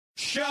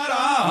Shut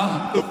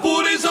up! The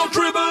footy's on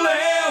Triple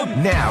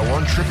M! Now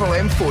on Triple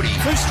M Footy.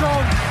 Too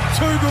strong,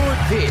 too good.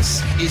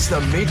 This is the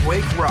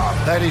midweek rub.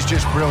 That is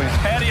just brilliant.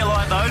 How do you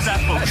like those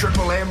apples?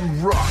 Triple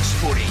M rocks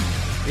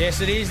footy.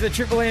 Yes, it is the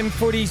Triple M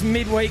Footy's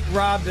midweek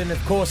rub, and of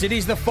course it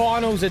is the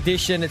finals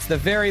edition. It's the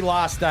very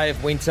last day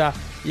of winter.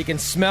 You can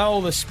smell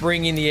the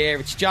spring in the air.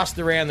 It's just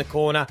around the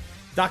corner.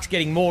 Ducks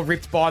getting more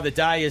ripped by the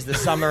day as the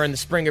summer and the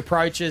spring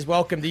approaches.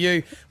 Welcome to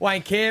you,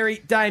 Wayne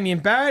Carey, Damien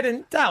Barrett,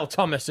 and Dale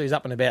Thomas, who's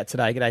up and about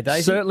today. G'day,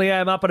 Daisy. Certainly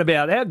am up and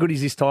about. How good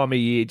is this time of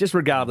year? Just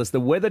regardless, the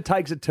weather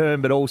takes a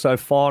turn, but also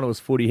finals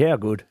footy. How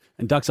good?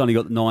 And Duck's only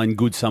got 9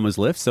 good summers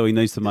left, so he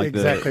needs to make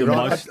the right.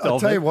 most I'll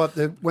of tell it. you what,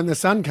 when the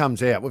sun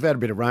comes out, we've had a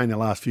bit of rain the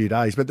last few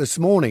days, but this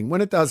morning,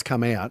 when it does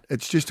come out,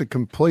 it's just a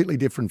completely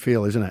different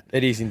feel, isn't it?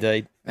 It is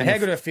indeed. And how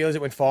good a feel is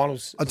it when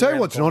finals? I'll tell you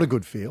what's not a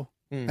good feel.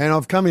 And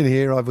I've come in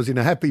here, I was in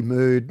a happy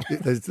mood,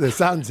 the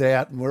sun's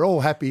out and we're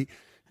all happy.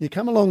 You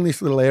come along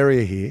this little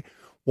area here,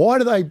 why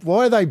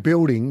are they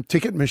building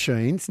ticket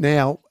machines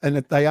now and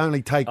that they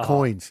only take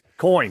coins?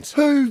 Coins.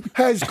 Who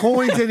has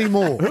coins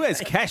anymore? Who has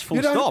cash full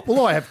You don't- stop?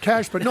 Well, I have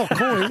cash, but not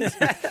coins.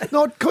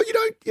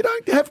 You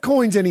don't have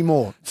coins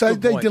anymore. So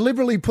they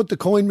deliberately put the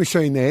coin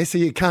machine there, so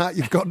you've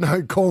got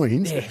no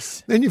coins.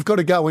 Yes. Then you've got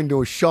to go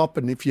into a shop,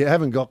 and if you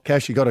haven't got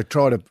cash, you've got to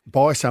try to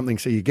buy something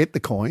so you get the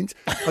coins.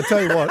 I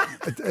tell you what,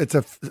 it's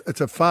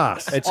a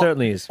farce. It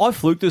certainly is. I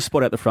fluked a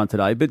spot out the front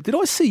today, but did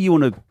I see you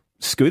on a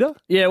scooter?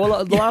 Yeah,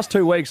 well, the last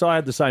 2 weeks I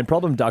had the same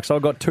problem, Duck, so I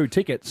got 2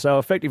 tickets. So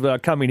effectively I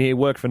come in here,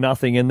 work for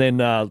nothing, and then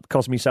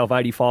cost myself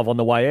 85 on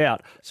the way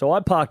out. So I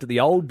parked at the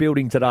old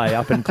building today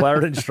up in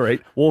Clarendon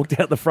Street, walked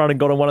out the front and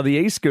got on one of the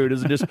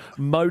e-scooters and just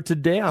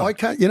motored down. I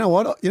can't. You know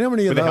what? You know how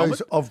many of With a those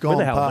helmet? I've gone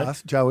With a helmet.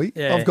 past, Joey?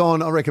 Yeah. I've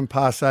gone, I reckon,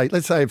 past, say,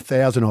 let's say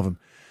 1,000 of them.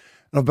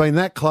 And I've been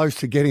that close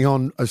to getting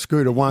on a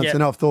scooter once, Yep.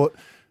 and I've thought,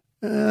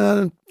 I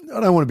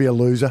don't want to be a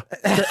loser.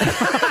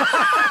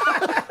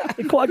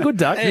 You're quite good,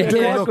 Duck. You're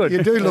quite good.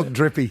 You do look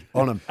drippy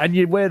on them. And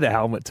you wear the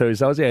helmet too,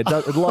 so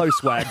low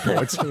swag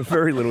points,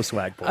 very little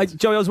swag points.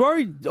 Joey, I was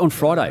worried on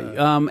Friday.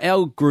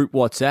 Our group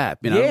WhatsApp,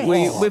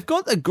 Yes. we've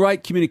got a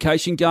great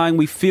communication going.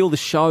 We feel the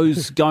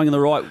show's going in the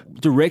right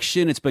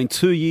direction. It's been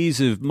 2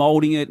 years of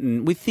moulding it,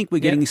 and we think we're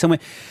getting somewhere.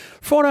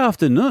 Friday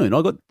afternoon,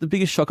 I got the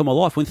biggest shock of my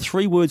life when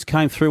 3 words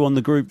came through on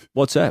the group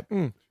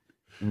WhatsApp.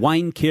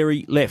 Wayne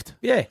Carey left.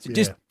 Yeah.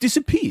 Just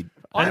disappeared.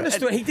 I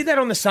understood. He did that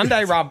on the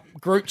Sunday Rub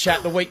group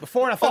chat the week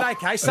before, and I thought,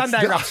 okay,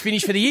 Sunday Rub's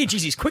finished for the year.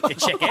 Geez, he's quick to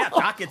check out,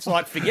 Duck. It's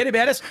like, forget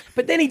about us.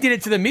 But then he did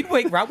it to the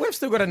midweek Rub. We've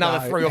still got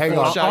another 3 or 4 hang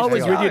on. shows. I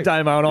was to with go. you,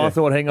 Damo, and I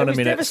thought, hang on It a was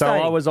minute. So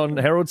devastating. I was on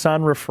Herald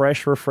Sun,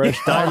 refresh,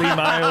 Daily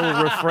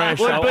Mail, refresh.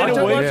 Well, it'd been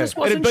a week. just It'd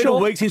wasn't been a sure.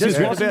 week since Just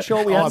we've wasn't had-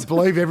 sure we I had.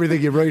 believe everything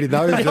you read in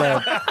those.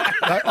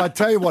 I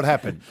tell you what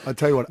happened. I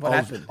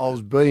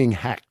was being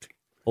hacked.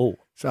 Oh.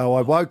 So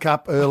I woke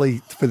up early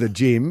for the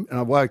gym, and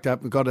I woke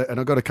up and got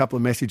a couple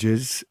of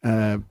messages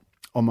on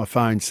my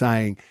phone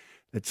saying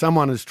that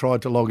someone has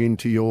tried to log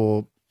into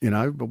your,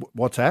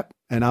 WhatsApp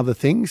and other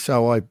things.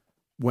 So I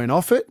went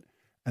off it,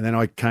 and then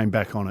I came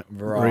back on it,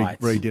 Right.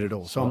 redid it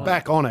all. So I'm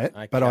back on it,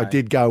 but I Okay.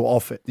 did go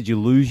off it. Did you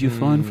lose your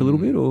phone for a little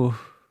bit, or?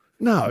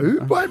 No,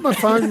 I had my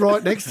phone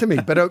right next to me,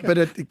 but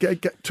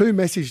it got 2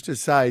 messages to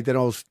say that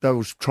I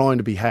was trying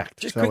to be hacked.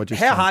 Just so quick, I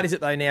just how hard is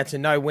it, though, now to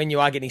know when you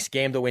are getting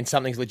scammed or when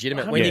something's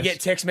legitimate? When you Yes. get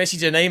text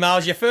messages and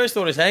emails, your first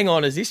thought is, hang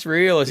on, is this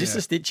real? Is this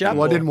a stitch-up?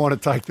 Well, I didn't want to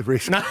take the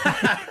risk.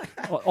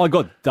 I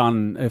got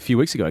done a few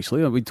weeks ago,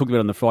 actually. We talked about it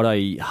on the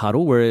Friday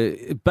huddle, where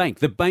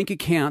the bank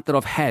account that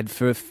I've had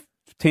for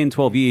 10,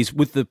 12 years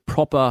with the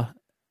proper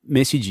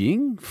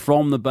messaging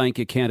from the bank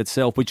account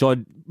itself, which I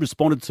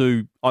responded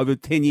to over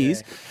 10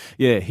 years.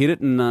 Yeah, hit it,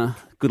 and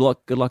good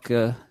luck,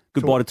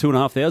 goodbye to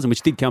 2,500,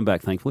 which did come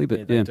back, thankfully.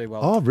 But They do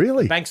well. Oh,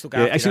 really? Banks look Yeah,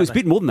 after you, actually, it was a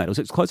don't bit more than that. It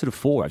was closer to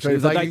 4, actually.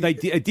 So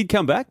It did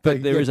come back,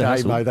 but there is a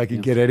hassle. They can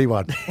get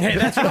anyone. Yeah,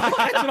 that's right.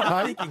 That's what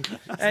I'm thinking.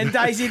 And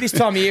Daisy, this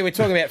time of year, we're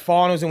talking about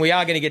finals, and we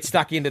are going to get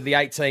stuck into the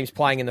 8 teams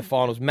playing in the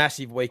finals.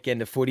 Massive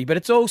weekend of footy, but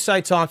it's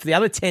also time for the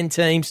other 10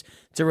 teams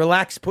to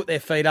relax, put their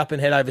feet up, and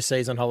head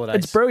overseas on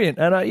holidays. It's brilliant.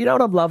 And you know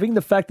what I'm loving?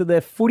 The fact that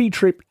their footy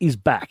trip is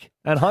back.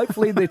 And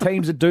hopefully the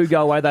teams that do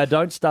go away, they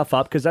don't stuff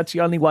up, because that's the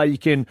only way you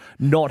can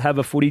not have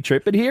a footy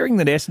trip. But hearing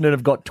that Essendon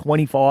have got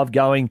 25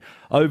 going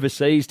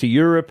overseas to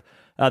Europe,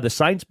 the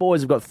Saints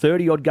boys have got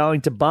 30-odd going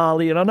to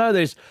Bali. And I know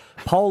there's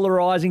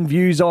polarising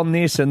views on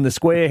this, and the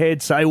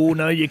squareheads say, oh,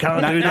 no, you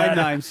can't do that.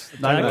 No names.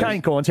 No names.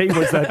 Kane Corns, he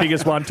was the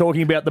biggest one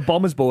talking about the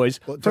Bombers boys.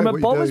 Well, tell From you a what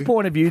you Bombers do.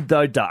 point of view,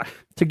 though, Duck,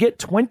 to get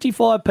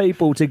 25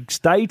 people to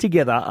stay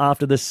together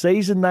after the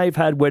season they've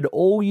had, when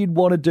all you'd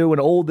want to do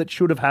and all that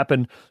should have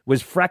happened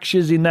was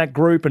fractures in that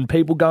group and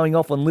people going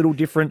off on little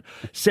different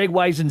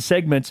segues and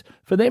segments,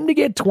 for them to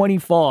get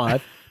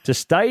 25 to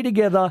stay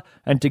together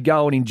and to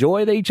go and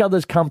enjoy each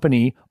other's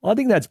company, I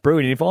think that's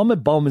brilliant. If I'm a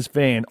Bombers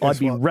fan, I'd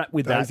be wrapped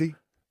with that. Daisy,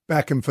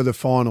 back them for the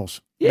finals.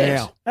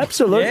 Yes, Now.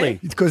 absolutely. Yeah.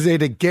 It's because they're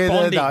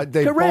together, Bonding.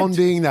 they're Correct.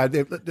 bonding,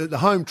 the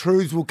home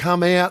truths will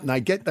come out, and they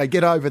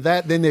get over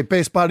that. Then they're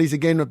best buddies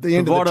again at the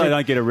end of the Provided trip. they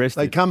don't get arrested.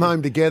 They come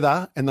home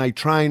together and they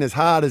train as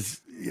hard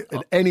as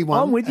anyone.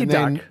 I'm with you, and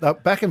then Duck. they'll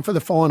back them for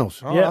the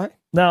finals. All Yeah. right.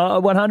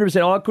 No,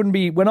 100%. I couldn't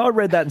be, when I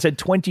read that and said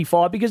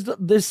 25, because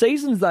the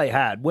seasons they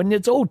had, when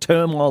it's all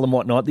turmoil and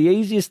whatnot, the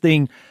easiest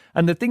thing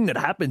and the thing that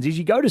happens is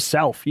you go to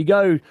self. You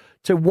go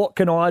to what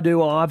can I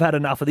do? Oh, I've had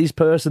enough of this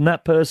person,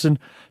 that person.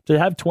 To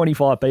have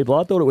 25 people,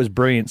 I thought it was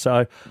brilliant.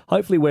 So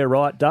hopefully we're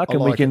right, Duck,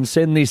 and we can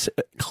send this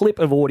clip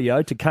of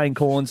audio to Kane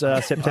Corns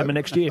September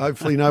next year.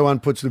 Hopefully no one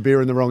puts the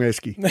beer in the wrong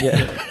esky.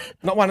 Yeah.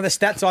 Not one of the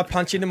stats I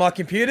punch into my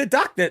computer,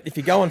 Duck, that if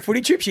you go on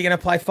footy trips, you're going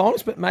to play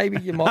finals, but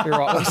maybe you might be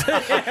right.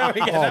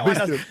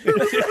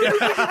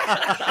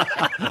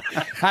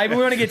 Hey, but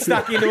we want to get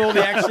stuck into all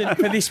the action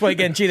for this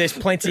weekend. Gee, there's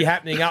plenty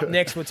happening. Up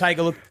next, we'll take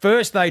a look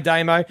first, though,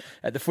 Damo,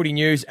 at the footy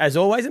news, as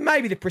always, and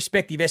maybe the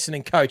prospective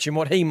Essendon coach and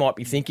what he might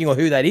be thinking or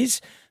who that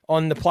is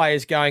on the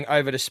players going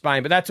over to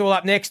Spain. But that's all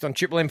up next on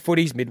Triple M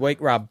Footy's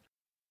Midweek Rub.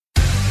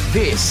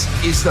 This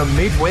is the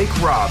Midweek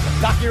Rub.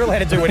 Duck, you're allowed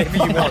to do whatever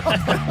you want.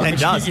 And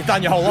does. You've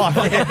done your whole life.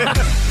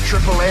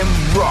 Triple M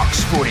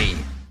rocks footy.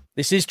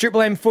 This is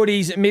Triple M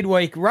Footy's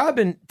Midweek Rub,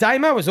 and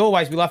Damo, as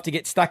always, we love to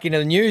get stuck into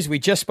the news. We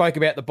just spoke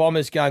about the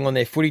Bombers going on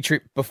their footy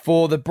trip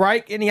before the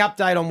break. Any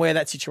update on where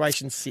that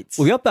situation sits?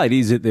 Well, the update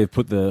is that they've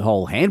put the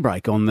whole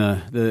handbrake on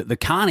the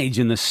carnage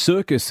and the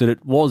circus that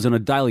it was on a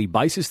daily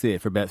basis there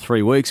for about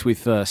 3 weeks,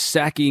 with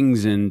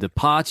sackings and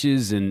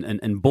departures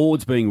and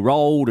boards being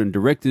rolled and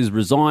directors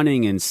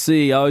resigning and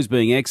CEOs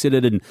being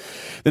exited. And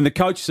then the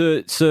coach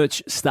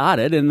search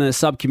started, and the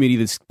subcommittee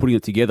that's putting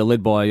it together,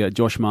 led by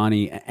Josh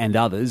Marnie and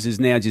others, is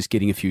now just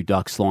getting a few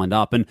ducks lined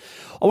up. And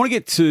I want to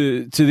get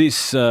to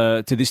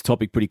this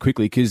topic pretty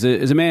quickly, because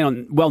as a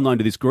man well known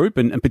to this group,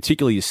 and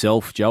particularly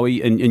yourself,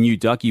 Joey, and you,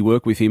 Duck, you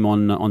work with him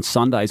on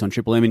Sundays on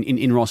Triple M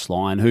in Ross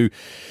Lyon, who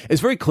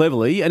is very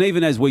cleverly, and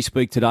even as we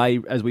speak today,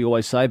 as we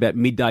always say, about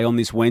midday on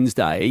this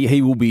Wednesday,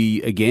 he will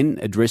be again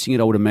addressing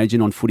it, I would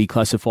imagine, on Footy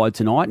Classified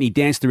tonight. And he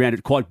danced around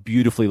it quite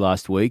beautifully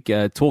last week.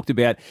 Talked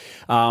about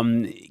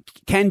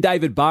can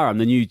David Barham,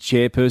 the new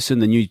chairperson,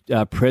 the new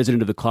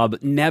president of the club,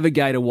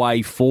 navigate a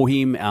way for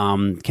him?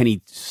 Can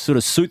he sort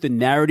of suit the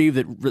narrative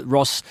that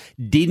Ross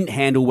didn't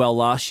handle well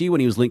last year when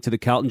he was linked to the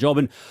Carlton job?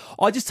 And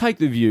I just take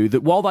the view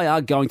that while they are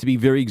going to be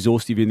very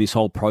exhaustive in this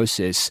whole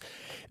process,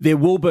 there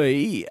will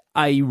be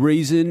a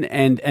reason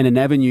and an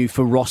avenue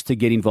for Ross to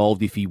get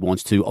involved if he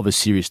wants to, of a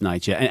serious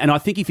nature. And I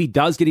think if he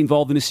does get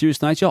involved in a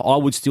serious nature, I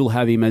would still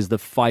have him as the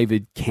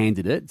favoured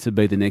candidate to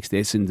be the next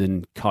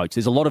Essendon coach.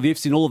 There's a lot of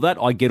ifs in all of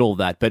that. I get all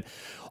that. But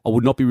I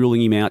would not be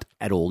ruling him out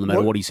at all, no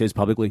matter what he says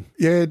publicly.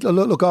 Yeah,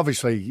 look,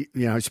 obviously,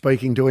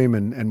 speaking to him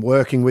and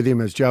working with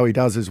him as Joey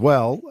does as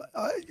well,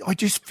 I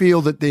just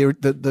feel that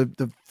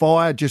the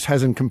fire just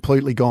hasn't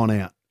completely gone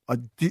out.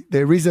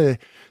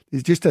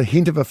 There's just a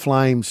hint of a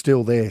flame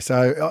still there.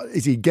 So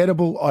is he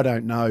gettable? I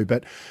don't know.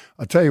 But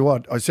I tell you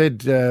what, I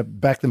said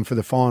back them for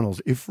the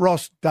finals. If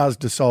Ross does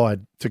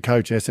decide to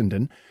coach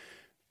Essendon,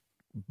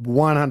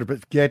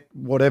 100% get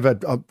whatever.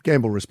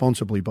 Gamble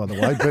responsibly, by the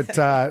way,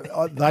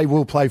 but they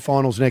will play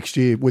finals next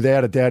year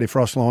without a doubt if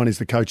Ross Lyon is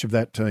the coach of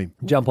that team.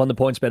 Jump on the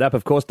PointsBet app,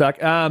 of course, Duck.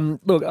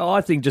 Look,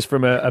 I think just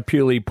from a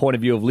purely point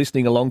of view of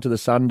listening along to the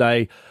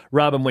Sunday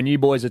rub, and when you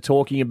boys are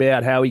talking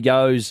about how he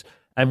goes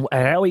and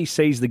how he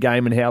sees the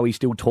game and how he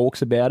still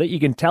talks about it, you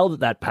can tell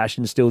that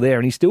passion's still there,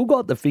 and he's still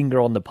got the finger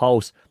on the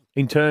pulse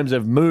in terms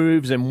of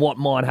moves and what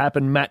might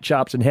happen,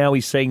 matchups, and how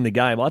he's seeing the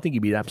game. I think he'd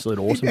be an absolute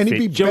awesome and fit.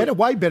 he'd be better,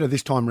 way better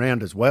this time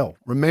round as well.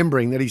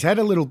 Remembering that he's had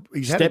a little,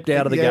 stepped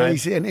out of the game,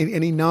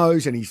 and he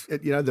knows, and he's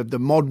the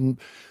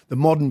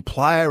modern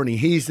player, and he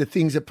hears the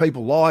things that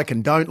people like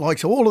and don't like.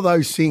 So all of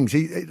those things,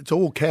 it's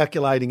all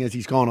calculating as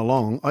he's gone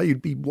along.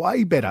 He'd be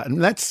way better,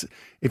 and that's.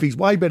 If he's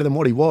way better than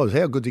what he was,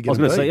 how good's he going to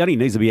be? I was going to say, he only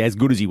needs to be as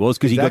good as he was,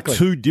 because Exactly. he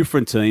got two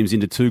different teams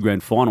into two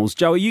grand finals.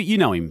 Joey, you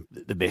know him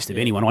the best of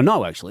anyone I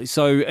know, actually.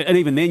 So, and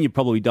even then, you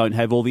probably don't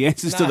have all the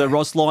answers to the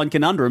Ross Lyon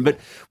conundrum. But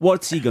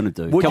what's he going to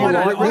do? Would you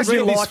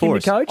like him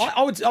to coach?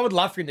 I would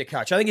love for him to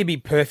coach. I think he'd be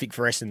perfect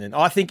for Essendon.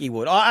 I think he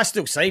would. I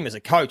still see him as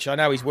a coach. I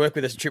know he's worked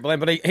with us at Triple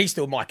M, but he's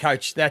still my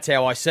coach. That's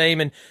how I see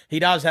him, and he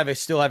does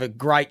still have a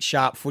great,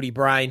 sharp footy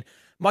brain.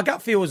 My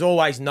gut feel was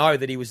always no,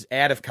 that he was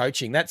out of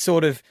coaching. That's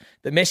sort of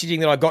the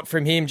messaging that I got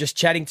from him, just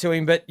chatting to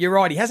him. But you're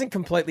right, he hasn't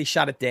completely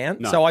shut it down.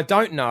 No. So I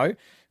don't know.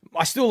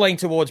 I still lean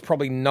towards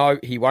probably no,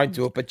 he won't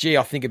do it. But, gee,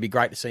 I think it'd be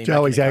great to see him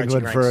Joey's back in the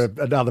angling for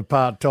another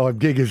part-time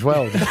gig as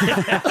well. No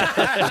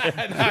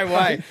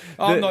way.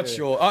 I'm not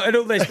sure.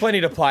 There's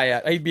plenty to play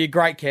out. He'd be a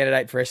great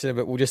candidate for Essendon,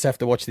 but we'll just have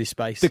to watch this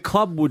space. The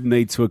club would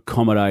need to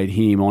accommodate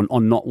him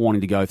on not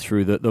wanting to go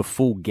through the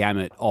full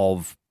gamut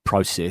of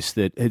process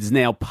that is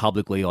now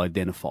publicly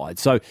identified.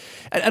 So,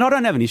 and I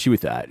don't have an issue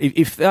with that.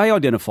 If they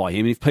identify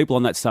him, and if people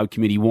on that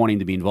subcommittee want him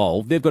to be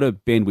involved, they've got to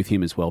bend with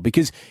him as well.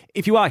 Because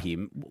if you are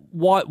him,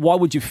 why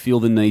would you feel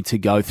the need to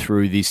go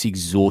through this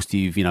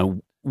exhaustive,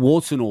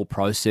 warts and all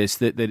process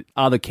that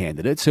other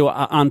candidates who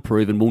are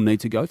unproven will need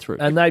to go through?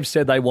 And they've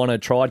said they want a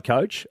tried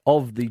coach.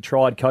 Of the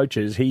tried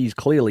coaches, he's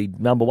clearly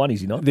number one,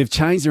 is he not? They've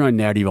changed their own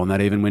narrative on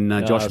that, even when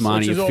Josh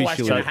Marnie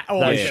officially...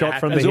 They shot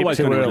from the hip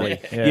too early.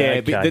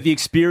 Yeah, but the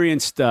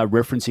experienced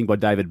referencing by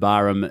David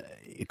Barham,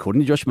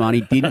 according to Josh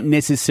Marnie, didn't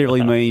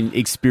necessarily mean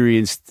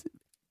experienced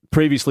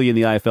previously in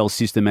the AFL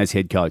system as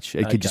head coach.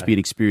 It could just be an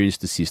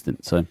experienced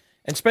assistant. So.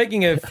 And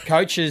speaking of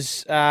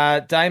coaches,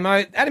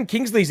 Damo, Adam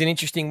Kingsley's an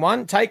interesting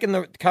one, taking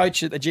the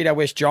coach at the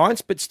GWS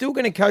Giants, but still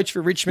going to coach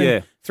for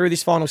Richmond through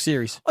this final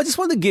series. I just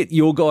wanted to get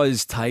your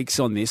guys' takes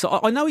on this.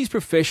 I know he's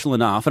professional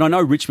enough, and I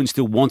know Richmond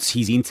still wants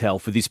his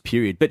intel for this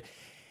period, but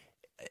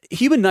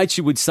human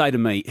nature would say to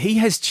me, he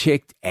has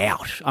checked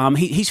out.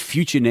 His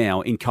future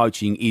now in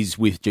coaching is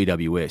with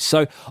GWS.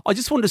 So I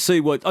just wanted to see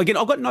again,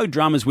 I've got no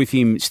dramas with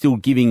him still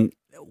giving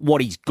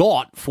what he's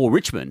got for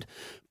Richmond,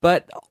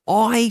 but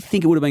I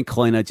think it would have been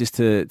cleaner just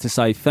to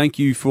say thank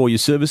you for all your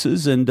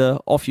services and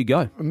off you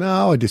go.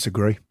 No, I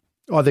disagree.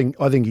 I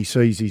think he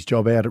sees his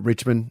job out at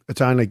Richmond.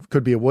 It's only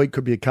could be a week,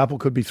 could be a couple,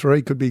 could be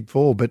 3, could be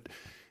 4, but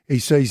he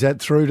sees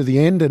that through to the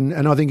end,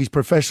 and I think he's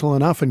professional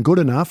enough and good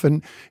enough.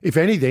 And if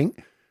anything,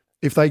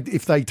 if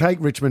they take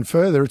Richmond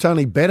further, it's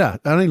only better.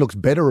 It only looks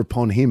better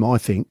upon him, I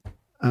think,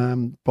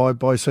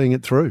 by seeing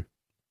it through.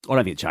 I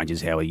don't think it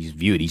changes how he's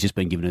viewed. He's just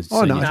been given a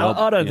senior job.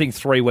 I don't think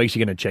 3 weeks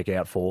you're going to check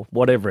out for,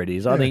 whatever it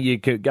is. I think you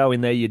could go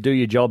in there, you do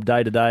your job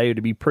day to day.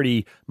 It'd be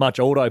pretty much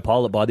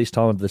autopilot by this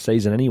time of the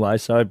season anyway,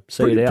 so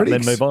see it out and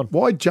then move on.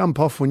 Why jump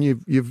off when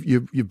you've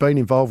been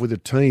involved with a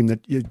team that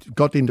you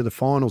got into the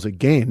finals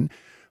again?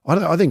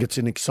 I think it's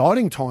an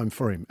exciting time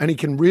for him, and he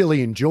can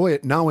really enjoy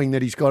it knowing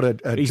that he's got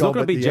a He's job not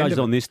going to be judged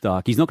on this,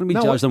 Dark. He's not going to be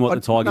judged on what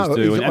the Tigers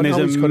do, and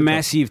there's a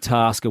massive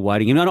task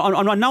awaiting him.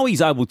 I know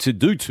he's able to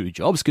do 2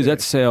 jobs because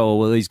that's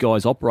how these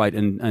guys operate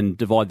and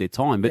divide their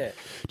time, but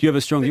do you have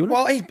a strong view on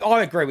it? Well,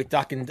 I agree with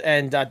Duck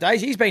and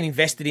Daisy. He's been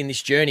invested in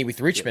this journey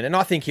with Richmond, and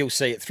I think he'll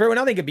see it through, and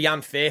I think it'd be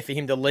unfair for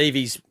him to leave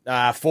his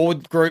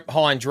forward group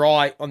high and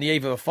dry on the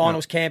eve of a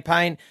finals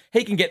campaign.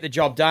 He can get the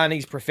job done.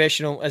 He's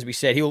professional. As we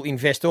said, he'll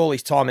invest all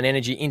his time and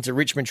energy into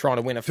Richmond trying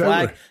to win a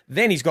flag. Totally.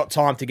 Then he's got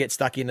time to get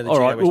stuck into the GWS. All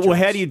right. Giants. Well,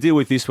 how do you deal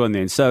with this one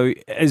then? So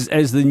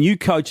as the new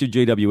coach of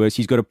GWS,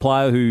 he's got a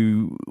player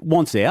who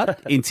wants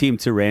out in Tim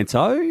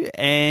Taranto,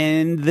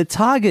 and the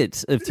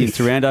target of Tim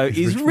Taranto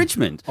is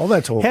Richmond. Oh,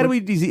 that's awkward. How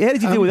did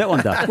you deal with that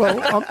one, Doug?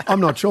 Well, I'm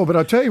not sure, but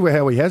I'll tell you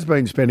how he has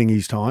been spending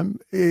his time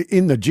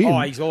in the gym.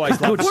 Oh, he's always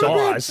loved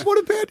size. What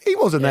about he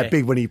wasn't that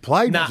big when he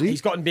played, was he?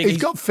 He's gotten big. He's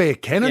got fair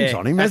cannons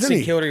on him, hasn't he?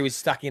 St Kilda, he was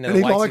stuck in and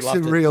he likes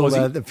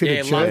the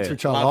fitted shirts,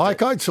 which I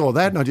like. I saw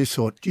that and I just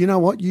thought, you know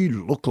what?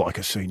 You look like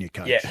a senior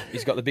coach. Yeah,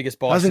 he's got the biggest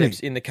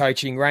biceps in the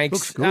coaching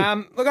ranks. Look,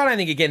 I don't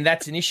think, again,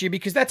 that's an issue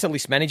because that's a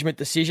list management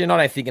decision. I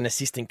don't think an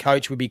assistant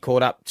coach would be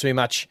caught up too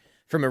much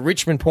from a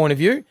Richmond point of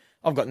view.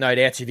 I've got no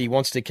doubts if he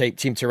wants to keep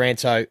Tim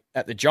Taranto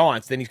at the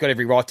Giants, then he's got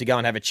every right to go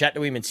and have a chat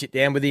to him and sit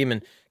down with him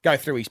and go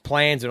through his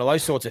plans and all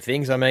those sorts of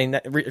things. I mean,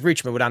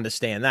 Richmond would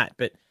understand that.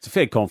 But it's a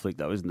fair conflict,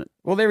 though, isn't it?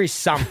 Well, there is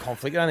some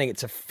conflict. I don't think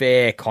it's a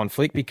fair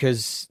conflict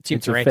because Tim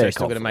Taranto's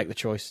still got to make the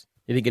choice.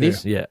 You think it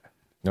is? Yeah.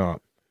 All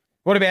right.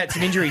 What about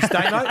some injuries,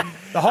 Damo?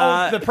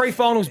 The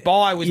pre-finals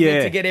bye was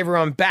meant to get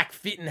everyone back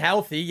fit and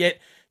healthy, yet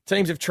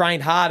teams have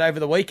trained hard over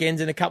the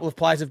weekends and a couple of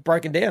players have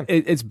broken down.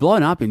 It's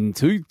blown up in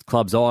 2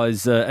 clubs'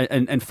 eyes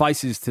and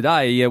faces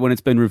today when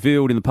it's been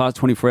revealed in the past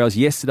 24 hours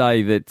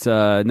yesterday that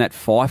Nat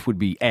Fyfe would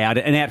be out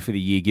for the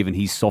year given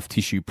his soft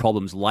tissue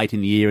problems late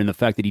in the year and the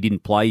fact that he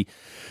didn't play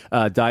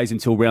days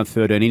until round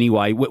 13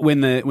 anyway.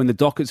 When the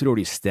Dockers had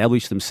already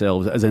established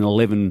themselves as an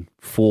 11-4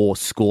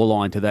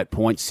 scoreline to that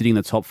point, sitting in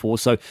the top 4.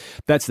 So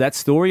that's that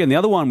story. And the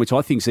other one, which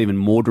I think is even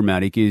more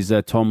dramatic, is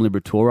Tom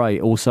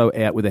Liberatore also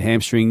out with a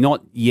hamstring.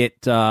 Not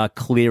yet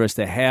clear as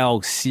to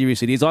how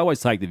serious it is. I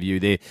always take the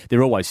view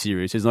they're always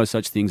serious. There's no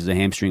such things as a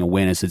hamstring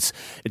awareness. It's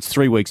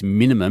 3 weeks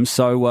minimum.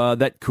 So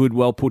that could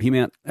well put him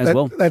out as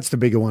well. That's the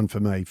bigger one for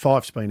me.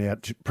 Fyfe's been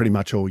out pretty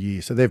much all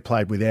year. So they've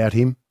played without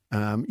him.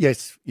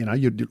 Yes,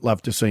 you'd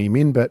love to see him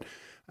in, but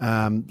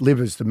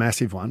Libber's the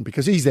massive one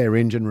because he's their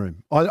engine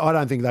room. I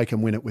don't think they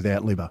can win it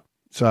without Libber.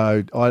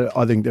 So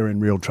I think they're in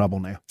real trouble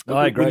now.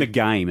 I agree. Win the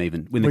game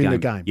even. Win the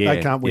game. Yeah,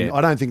 they can't win. Yeah.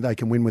 I don't think they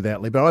can win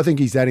without Libber. I think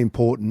he's that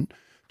important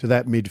to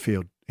that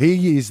midfield.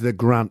 He is the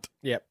grunt.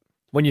 Yep.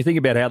 When you think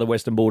about how the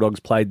Western Bulldogs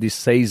played this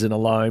season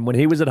alone, when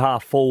he was at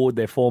half forward,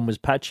 their form was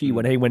patchy.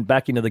 When he went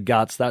back into the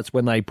guts, that's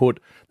when they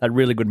put that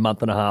really good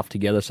month and a half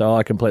together. So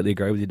I completely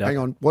agree with you, Doug. Hang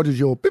on. What is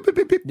your pip, pip,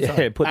 pip, pip?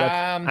 Yeah, put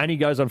that. And he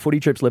goes on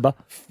footy trips, Libber.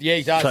 Yeah,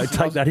 he does. So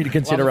take that into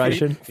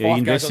consideration.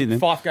 Fyfe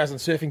goes on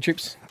surfing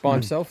trips by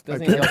himself,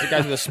 doesn't he? He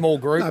goes with a small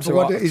group.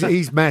 No,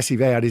 he's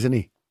massive out, isn't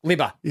he?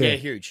 Libber, yeah,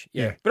 huge.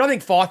 Yeah. But I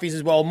think Fyfe is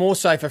as well, more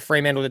so for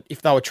Fremantle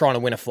if they were trying to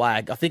win a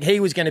flag. I think he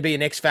was going to be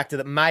an X factor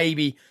that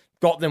maybe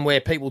got them where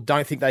people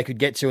don't think they could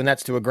get to, and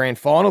that's to a grand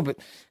final, but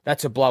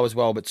that's a blow as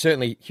well, but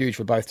certainly huge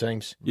for both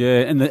teams. Yeah,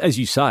 and as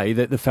you say,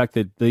 the fact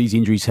that these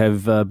injuries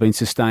have been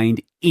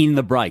sustained in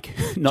the break,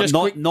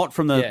 not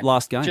from the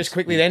last game. Just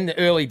quickly then, the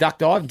early duck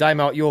dive.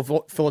 Damo, your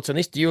thoughts on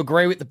this? Do you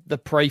agree with the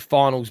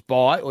pre-finals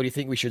bye, or do you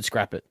think we should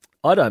scrap it?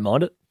 I don't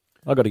mind it.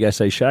 I got to go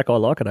see Shaq. I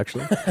like it,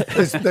 actually.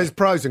 There's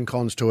pros and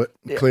cons to it,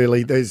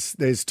 clearly.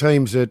 There's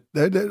teams that,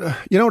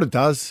 you know what it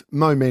does?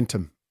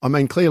 Momentum. I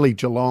mean, clearly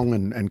Geelong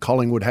and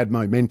Collingwood had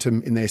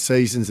momentum in their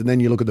seasons, and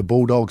then you look at the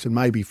Bulldogs and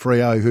maybe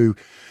Freo, who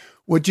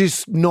were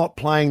just not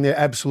playing their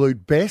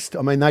absolute best.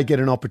 I mean, they get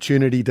an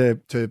opportunity to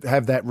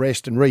have that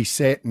rest and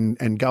reset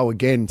and go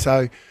again.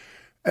 So,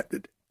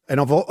 and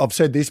I've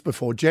said this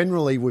before,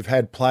 generally we've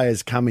had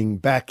players coming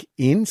back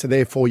in, so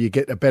therefore you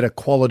get a better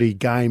quality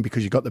game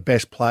because you've got the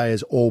best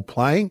players all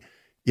playing,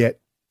 yet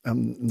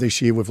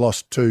this year we've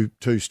lost two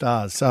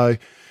stars. So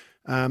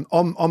I'm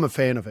a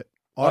fan of it.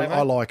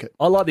 I like it.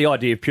 I like the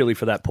idea purely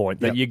for that point,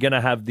 that you're going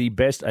to have the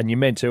best, and you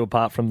meant to,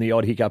 apart from the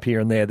odd hiccup here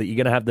and there, that you're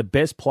going to have the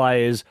best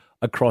players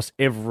across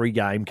every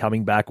game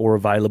coming back or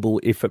available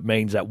if it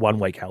means that 1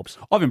 week helps.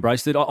 I've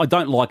embraced it. I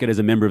don't like it as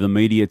a member of the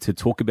media to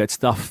talk about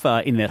stuff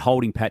in that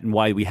holding pattern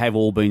way we have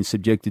all been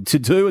subjected to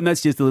do, and that's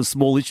just a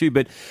small issue.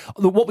 But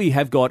what we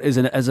have got is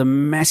a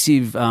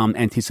massive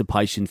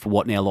anticipation for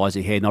what now lies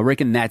ahead, and I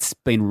reckon that's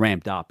been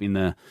ramped up in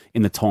the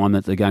time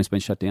that the game's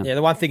been shut down. Yeah,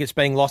 the one thing that's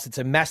being lost, it's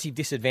a massive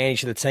disadvantage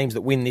to the teams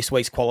that win this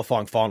week's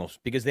qualifying finals,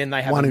 because then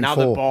they have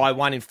another bye,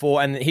 1 in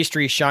 4, and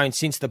history has shown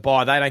since the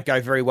bye they don't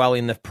go very well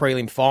in the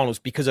prelim finals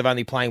because of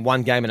only playing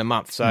 1 game in a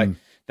month. So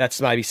that's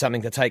maybe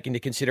something to take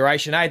into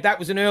consideration. Hey, that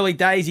was an early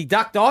Daisy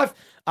Duck Dive.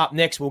 Up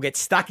next, we'll get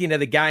stuck into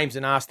the games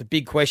and ask the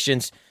big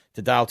questions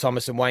to Dale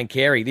Thomas and Wayne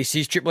Carey. This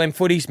is Triple M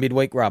Footy's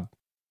Midweek Rub.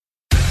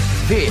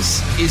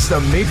 This is the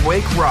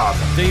Midweek Rub.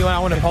 Do you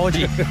owe an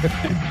apology?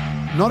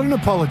 Not an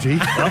apology.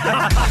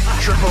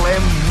 Triple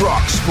M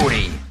rocks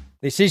footy.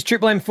 This is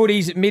Triple M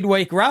Footy's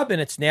Midweek Rub,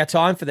 and it's now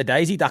time for the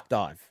Daisy Duck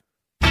Dive.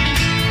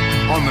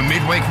 On the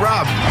Midweek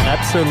Rub,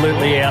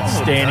 Absolutely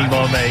outstanding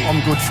by me.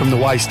 I'm good from the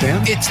waist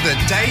down. it's the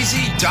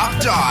Daisy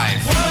Duck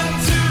Dive.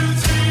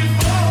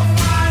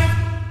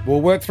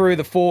 We'll work through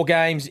the 4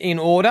 games in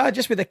order,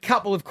 just with a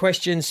couple of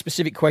questions,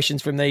 specific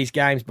questions from these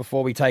games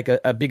before we take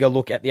a bigger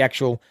look at the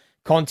actual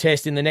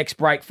contest in the next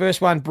break.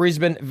 First one,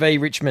 Brisbane v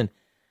Richmond.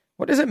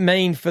 What does it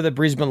mean for the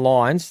Brisbane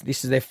Lions?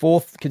 This is their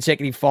 4th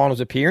consecutive finals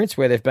appearance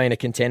where they've been a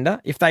contender.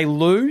 If they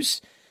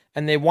lose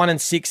and they're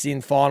 1-6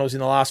 in finals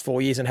in the last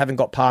 4 years and haven't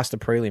got past the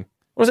prelim,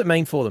 what does it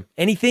mean for them?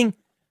 Anything?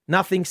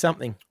 Nothing?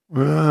 Something?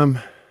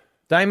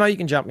 Damo, you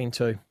can jump in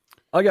too.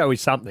 I go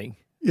with something.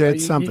 Yeah,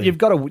 it's something. You've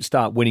got to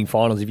start winning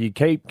finals. If you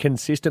keep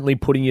consistently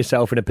putting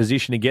yourself in a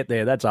position to get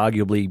there, that's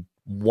arguably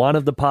one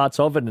of the parts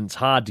of it, and it's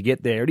hard to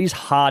get there. It is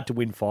hard to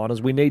win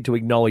finals. We need to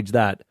acknowledge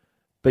that.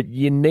 But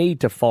you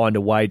need to find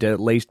a way to at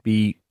least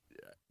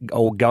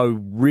go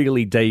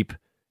really deep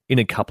in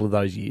a couple of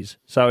those years.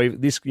 So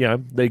if this, they're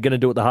going to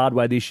do it the hard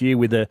way this year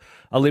with a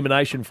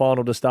elimination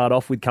final to start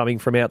off with, coming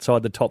from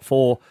outside the top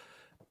 4.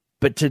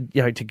 But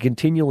to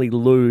continually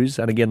lose,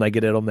 and again they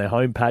get it on their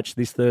home patch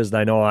this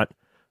Thursday night,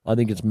 I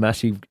think it's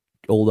massive.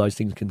 All those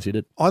things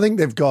considered, I think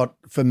they've got,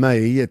 for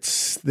me,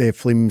 it's their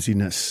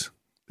flimsiness.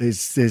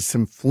 There's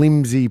some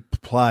flimsy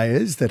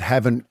players that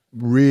haven't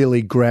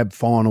really grabbed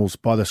finals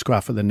by the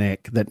scruff of the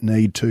neck that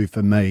need to,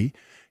 for me.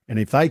 And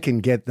if they can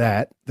get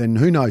that, then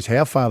who knows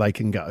how far they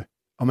can go.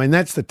 I mean,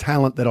 that's the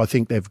talent that I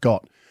think they've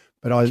got.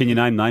 But Can you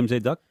name names there,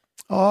 Doug?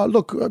 Oh,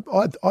 look,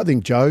 I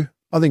think Joe.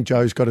 I think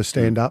Joe's got to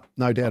stand up,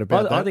 no doubt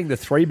about that. I think the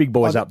 3 big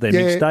boys up there,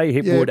 McStay,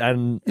 Hipwood,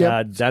 and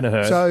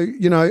Danaher. So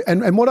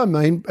and what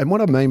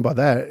I mean by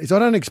that is I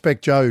don't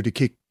expect Joe to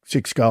kick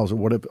 6 goals or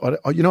whatever.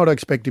 You know what I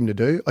expect him to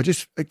do? I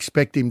just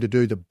expect him to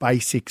do the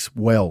basics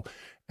well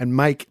and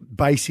make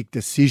basic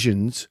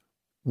decisions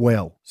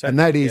well.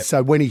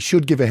 So when he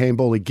should give a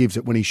handball, he gives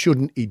it. When he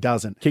shouldn't, he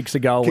doesn't. Kicks a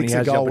goal when he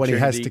has the opportunity. When he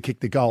has to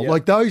kick the goal.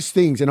 Like those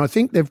things. And I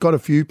think they've got a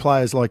few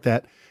players like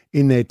that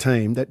in their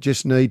team that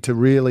just need to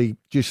really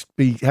just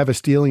have a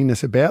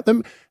steeliness about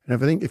them. And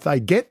I think if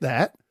they get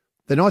that,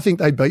 then I think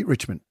they beat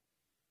Richmond.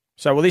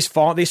 So will this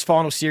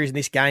final series in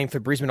this game for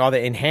Brisbane either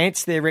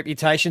enhance their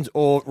reputations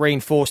or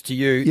reinforce to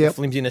you the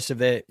flimsiness of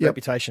their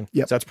reputation?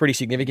 Yep. So it's pretty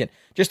significant.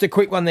 Just a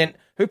quick one then.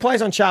 Who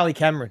plays on Charlie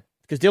Cameron?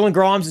 Because Dylan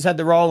Grimes has had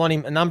the role on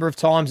him a number of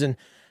times and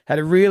had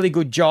a really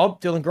good job.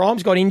 Dylan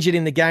Grimes got injured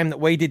in the game that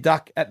we did,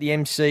 Duck, at the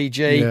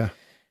MCG. Yeah.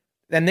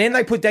 And then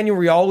they put Daniel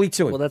Rioli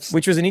to it,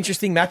 which was an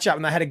interesting matchup,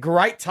 and they had a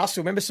great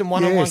tussle. Remember some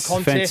one-on-one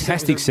contests?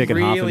 Fantastic second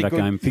half of that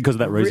game because of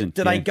that reason.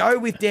 Do they go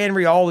with Dan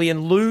Rioli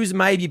and lose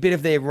maybe a bit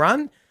of their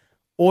run,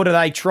 or do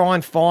they try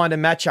and find a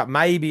matchup,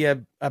 maybe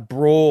a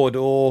Broad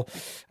or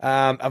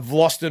a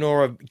Vlosten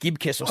or a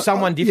Gibkiss or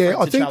someone different?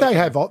 Yeah, I think they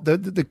have.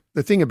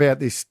 The thing about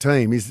this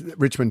team is,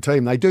 Richmond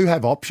team, they do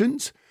have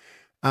options.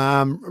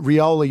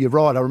 Rioli, you're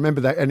right. I remember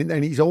that.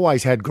 And he's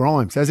always had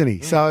Grimes, hasn't he?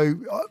 So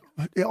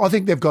I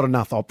think they've got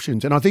enough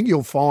options. And I think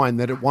you'll find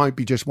that it won't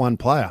be just one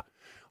player.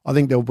 I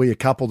think there'll be a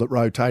couple that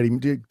rotate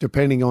him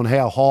depending on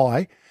how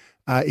high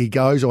he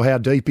goes or how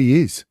deep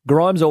he is.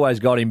 Grimes always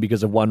got him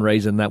because of one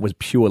reason, that was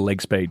pure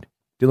leg speed.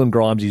 Dylan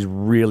Grimes is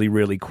really,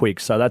 really quick.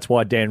 So that's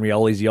why Dan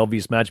Rioli is the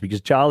obvious match,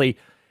 because Charlie,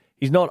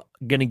 he's not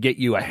going to get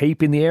you a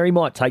heap in the air. He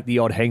might take the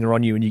odd hanger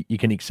on you and you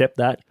can accept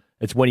that.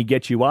 It's when he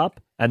gets you up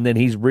and then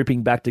he's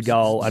ripping back to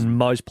goal, and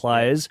most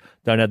players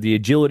don't have the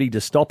agility to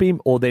stop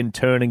him or then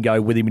turn and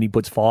go with him and he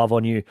puts 5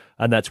 on you,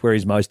 and that's where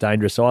he's most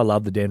dangerous. So I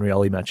love the Dan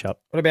Rioli matchup.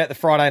 What about the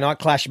Friday night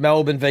clash,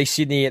 Melbourne v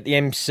Sydney at the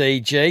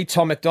MCG?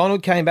 Tom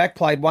McDonald came back,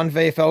 played one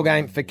VFL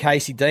game for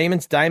Casey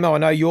Demons. Damo, I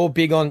know you're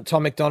big on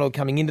Tom McDonald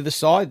coming into the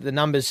side. The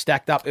numbers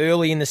stacked up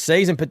early in the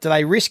season, but do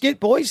they risk it,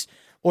 boys?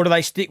 Or do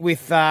they stick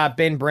with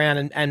Ben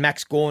Brown and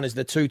Max Gawn as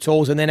the two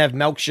tools and then have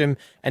Melksham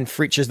and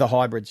Fritsch as the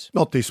hybrids?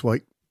 Not this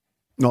week.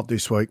 Not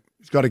this week.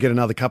 He's got to get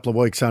another couple of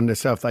weeks under.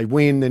 So if they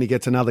win, then he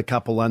gets another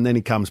couple and then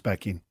he comes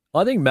back in.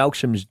 I think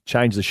Melksham's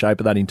changed the shape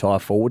of that entire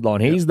forward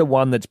line. He's the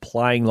one that's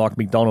playing like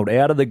McDonald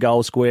out of the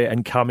goal square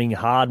and coming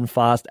hard and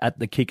fast at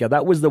the kicker.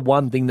 That was the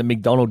one thing that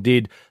McDonald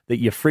did that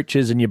your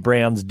Fritches and your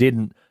Browns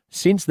didn't.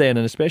 Since then,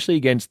 and especially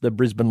against the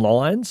Brisbane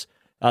Lions,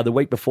 the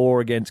week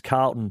before against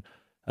Carlton,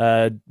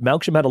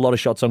 Melksham had a lot of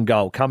shots on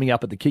goal coming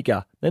up at the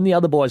kicker. Then the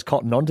other boys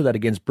cottoned onto that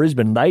against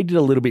Brisbane. They did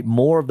a little bit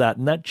more of that,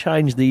 and that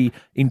changed the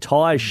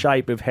entire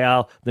shape of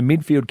how the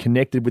midfield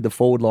connected with the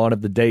forward line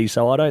of the D.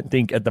 So I don't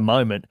think at the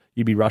moment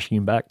you'd be rushing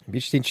him back. It'd be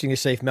just interesting to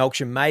see if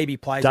Melksham maybe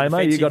plays Damo,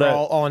 a defensive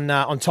role on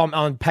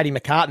Paddy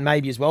McCartan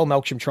maybe as well.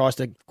 Melksham tries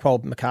to quell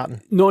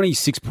McCartan.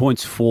 96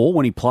 points for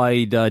when he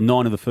played 9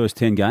 of the first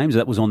 10 games.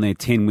 That was on their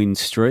 10-win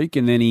streak.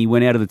 And then he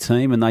went out of the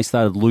team and they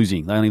started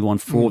losing. They only won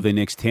 4 of their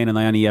next 10 and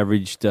they only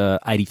averaged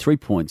 83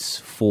 points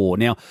for.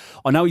 Now,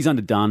 I know he's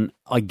underdone.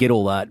 I get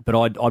all that, but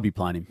I'd be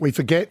playing him. We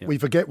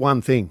forget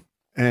one thing.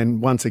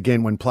 And once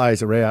again, when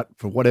players are out,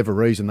 for whatever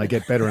reason, they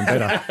get better and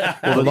better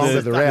the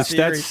longer they're out. The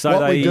stats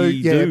say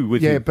do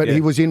with him. But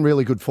he was in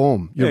really good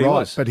form. You're he right.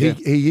 was. But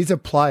he is a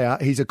player.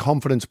 He's a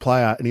confidence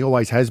player, and he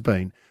always has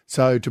been.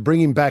 So to bring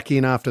him back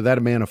in after that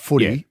amount of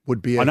footy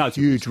would be a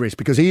huge risk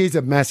because he is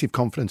a massive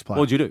confidence player.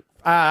 What'd you do?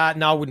 No,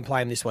 I wouldn't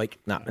play him this week.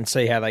 No, and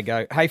see how they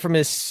go. Hey, from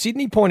a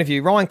Sydney point of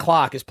view, Ryan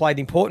Clark has played an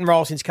important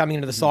role since coming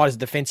into the side as a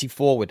defensive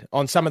forward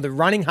on some of the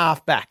running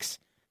half-backs.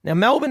 Now,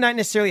 Melbourne don't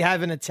necessarily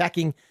have an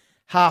attacking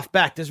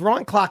half-back. Does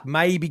Ryan Clark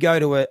maybe go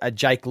to a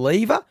Jake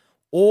Lever,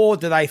 or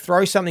do they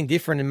throw something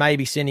different and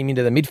maybe send him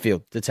into the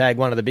midfield to tag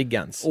one of the big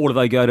guns? Or do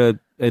they go to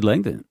Ed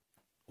Langdon?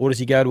 Or does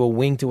he go to a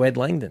wing to Ed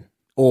Langdon?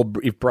 Or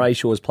if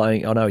Brayshaw's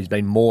playing, I know he's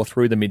been more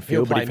through the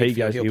midfield, but if he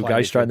goes, he'll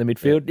go straight in the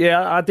midfield.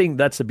 Yeah, I think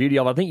that's the beauty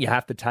of it. I think you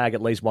have to tag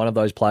at least one of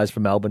those players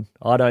for Melbourne.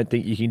 I don't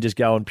think you can just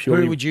go and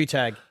purely... Who would you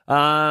tag?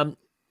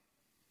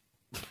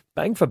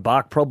 Bang for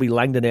buck, probably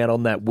Langdon out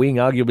on that wing.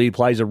 Arguably he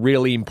plays a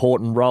really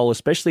important role,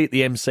 especially at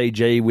the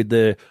MCG with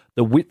the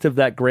width of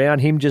that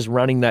ground. Him just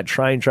running that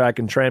train track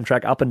and tram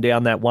track up and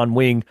down that one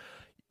wing.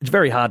 It's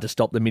very hard to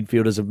stop the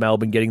midfielders of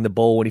Melbourne getting the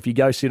ball. And if you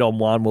go sit on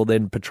one, well,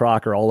 then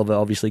Petrarca or Oliver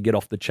obviously get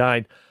off the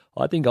chain.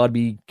 I think I'd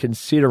be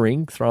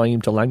considering throwing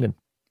him to Langdon.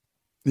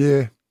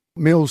 Yeah.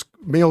 Mills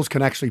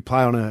can actually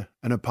play on an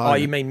opponent. Oh,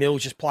 you mean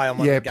Mills just play on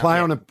one? Yeah, play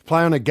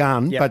on a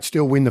gun, but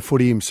still win the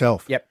footy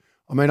himself. Yep.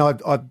 I mean,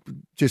 I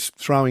just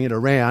throwing it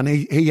around.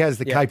 He has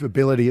the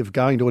capability of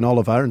going to an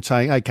Oliver and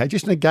saying, okay,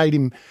 just negate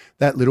him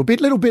that little bit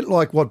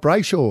like what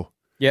Brayshaw.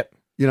 Yep.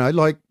 You know,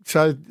 like,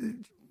 so,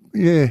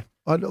 yeah,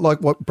 I like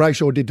what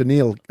Brayshaw did to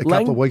Neil a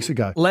couple of weeks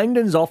ago.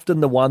 Langdon's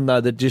often the one,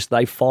 though, that just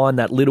they find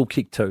that little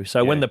kick to.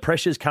 So when the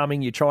pressure's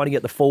coming, you're trying to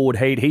get the forward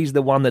heat. He's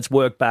the one that's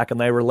worked back and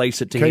they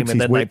release it to him and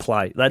then they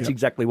play. That's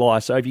exactly why.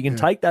 So if you can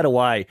take that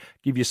away,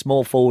 give your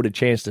small forward a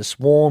chance to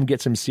swarm,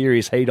 get some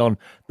serious heat on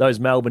those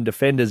Melbourne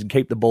defenders and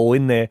keep the ball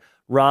in there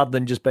rather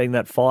than just being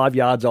that 5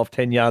 yards off,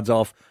 10 yards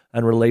off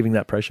and relieving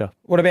that pressure.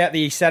 What about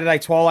the Saturday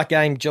twilight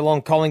game,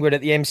 Geelong-Collingwood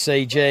at the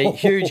MCG?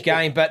 Huge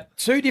game, but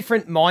two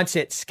different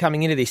mindsets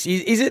coming into this.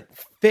 Is it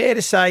fair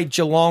to say,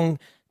 Geelong,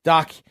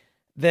 Duck,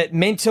 that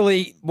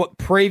mentally what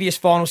previous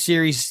final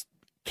series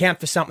count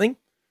for something?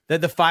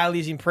 That the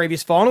failures in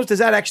previous finals, does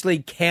that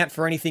actually count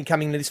for anything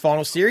coming into this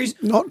final series?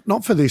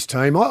 Not for this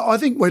team. I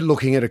think we're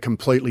looking at a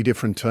completely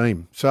different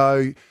team.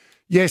 So,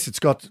 yes, it's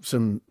got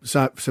some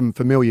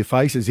familiar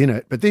faces in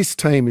it, but this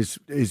team is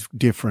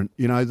different.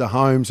 You know, the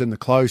Holmes and the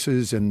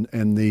Closes and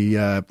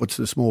the what's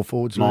the small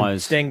forwards?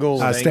 Myers,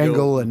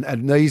 Stengel,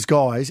 and these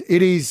guys.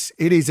 It is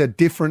a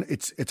different.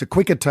 It's a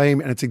quicker team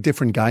and it's a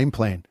different game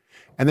plan.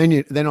 And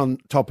then on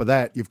top of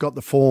that, you've got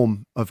the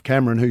form of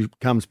Cameron who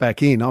comes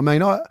back in. I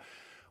mean,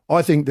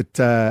 I think that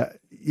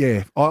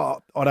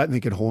I don't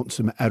think it haunts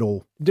them at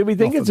all. Do we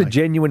think it's a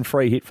genuine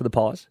free hit for the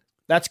Pies?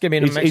 That's going to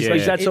be an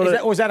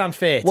amazing. Was that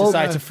unfair to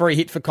say it's a free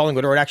hit for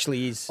Collingwood, or it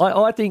actually is?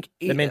 I think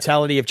the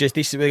mentality of just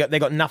this, they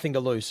got nothing to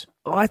lose.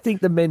 I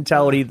think the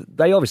mentality,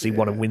 they obviously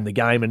want to win the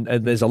game, and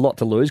there's a lot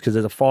to lose because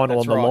there's a final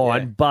on the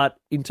line. Yeah. But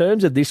in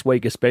terms of this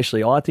week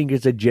especially, I think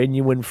it's a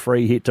genuine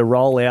free hit to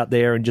roll out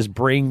there and just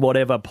bring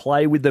whatever,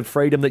 play with the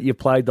freedom that you've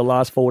played the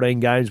last 14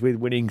 games with,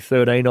 winning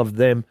 13 of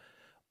them.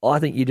 I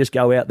think you just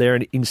go out there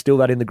and instill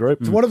that in the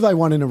group. So what have they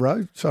won in a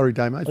row? Sorry,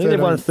 Damo. I think they've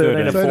won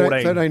 13 and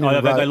 14. 13 in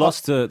a row.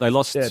 They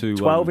lost to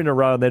 12 in a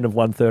row and then have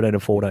won 13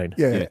 and 14.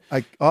 Yeah.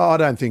 I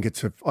don't think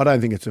it's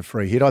a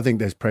free hit. I think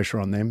there's pressure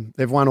on them.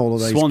 They've won all of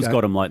these. Swan's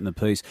got them late in the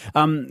piece.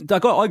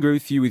 Doug, I agree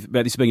with you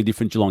about this being a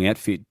different Geelong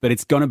outfit, but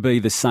it's going to be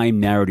the same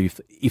narrative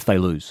if they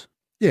lose.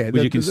 Yeah,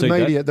 Would you concede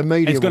that? The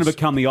media, It's going to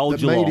become the old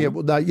Geelong. media,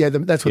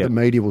 that's what the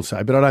media will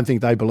say. But I don't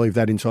think they believe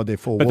that inside their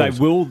four But walls.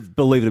 they will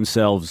believe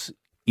themselves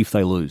if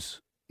they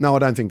lose. No, I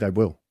don't think they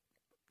will.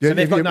 So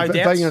they've got no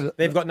doubts.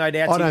 They've got no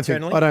doubts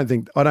internally. I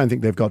don't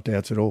think they've got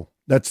doubts at all.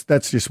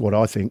 That's just what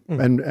I think,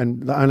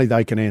 and only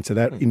they can answer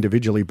that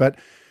individually. But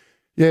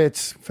yeah,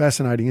 it's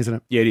fascinating, isn't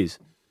it? Yeah, it is.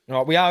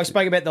 All right, we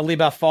spoke about the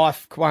Libba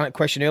Fife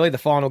question earlier, the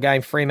final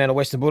game, Fremantle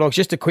Western Bulldogs.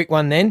 Just a quick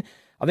one then.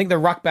 I think the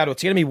ruck battle,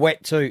 it's going to be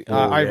wet too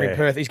over in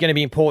Perth. It's going to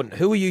be important.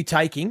 Who are you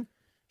taking,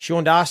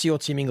 Sean Darcy or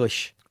Tim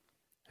English?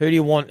 Who do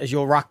you want as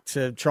your ruck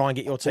to try and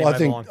get your team over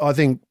the line? I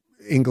think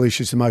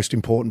English is the most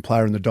important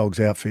player in the Dogs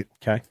outfit.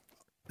 Okay.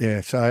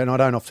 Yeah, so, and I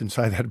don't often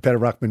say that about a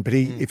ruckman, but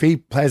if he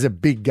plays a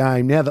big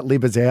game, now that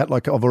Libba's out,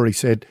 like I've already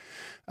said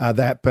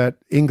but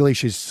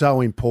English is so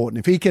important.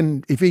 If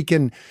he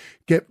can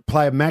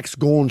play a Max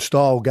Gawn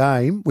style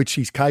game, which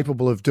he's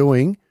capable of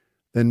doing,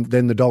 then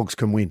the Dogs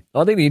can win.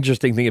 I think the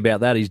interesting thing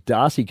about that is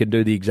Darcy can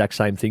do the exact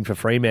same thing for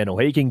Fremantle.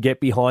 He can get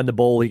behind the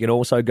ball. He can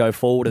also go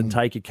forward and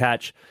take a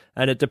catch.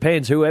 And it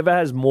depends. Whoever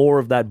has more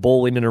of that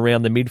ball in and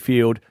around the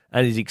midfield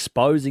and is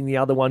exposing the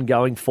other one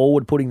going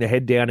forward, putting the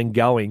head down and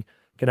going,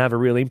 can have a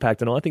real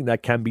impact. And I think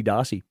that can be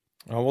Darcy.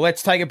 Oh, well,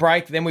 let's take a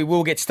break. Then we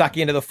will get stuck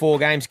into the 4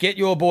 games. Get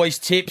your boys'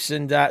 tips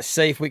and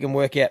see if we can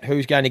work out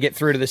who's going to get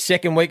through to the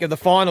second week of the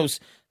finals.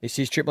 This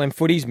is Triple M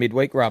Footy's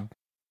Midweek Rub.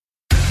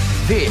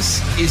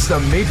 This is the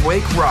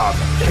Midweek Rub.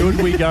 Should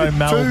we go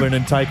Melbourne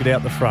and take it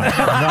out the front?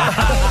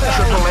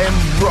 Triple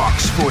M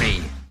rocks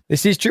footy.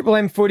 This is Triple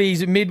M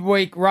Footy's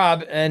Midweek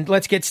Rub, and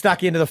let's get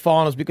stuck into the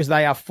finals because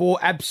they are 4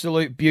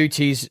 absolute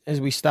beauties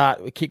as we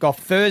kick off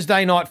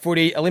Thursday night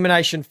footy,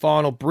 elimination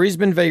final,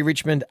 Brisbane v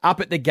Richmond, up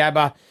at the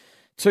Gabba.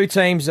 2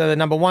 teams are the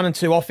number 1 and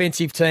 2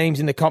 offensive teams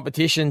in the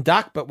competition,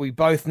 Duck, but we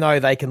both know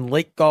they can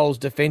leak goals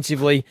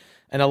defensively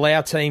and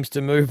allow teams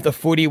to move the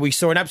footy. We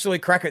saw an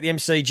absolute cracker at the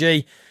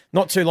MCG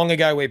not too long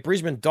ago where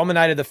Brisbane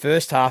dominated the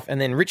first half and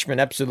then Richmond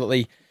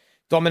absolutely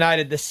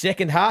dominated the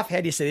second half.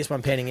 How do you see this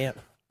one panning out?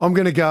 I'm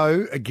going to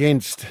go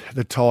against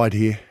the tide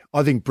here.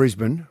 I think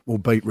Brisbane will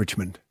beat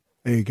Richmond.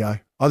 There you go.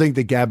 I think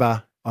the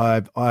Gabba,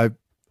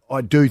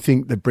 I do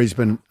think that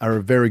Brisbane are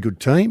a very good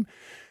team.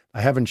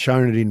 They haven't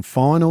shown it in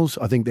finals.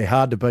 I think they're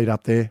hard to beat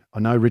up there. I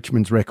know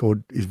Richmond's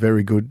record is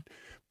very good,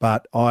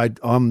 but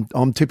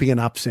I'm tipping an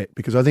upset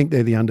because I think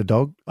they're the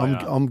underdog.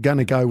 I'm going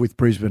to go with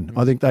Brisbane.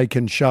 I think they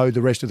can show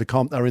the rest of the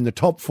comp. They're in the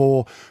top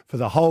 4 for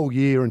the whole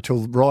year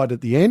until right at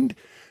the end.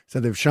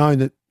 So they've shown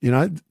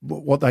that,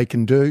 what they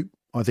can do.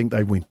 I think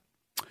they win.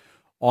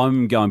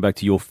 I'm going back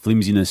to your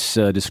flimsiness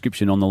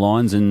description on the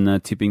lines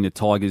and tipping the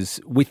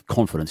Tigers with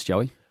confidence,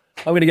 Joey.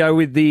 I'm going to go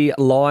with the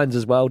Lions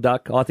as well,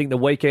 Duck. I think the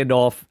weekend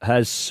off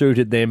has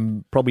suited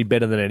them probably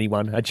better than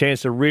anyone. A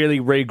chance to really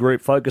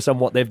regroup, focus on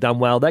what they've done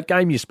well. That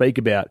game you speak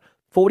about,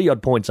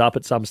 40-odd points up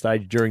at some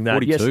stage during that.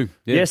 42.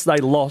 Yes, they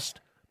lost.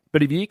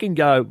 But if you can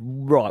go,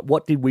 right,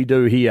 what did we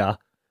do here?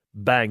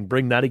 Bang,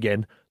 bring that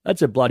again.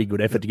 That's a bloody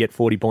good effort to get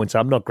 40 points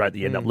up. Not great that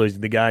you end up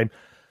losing the game.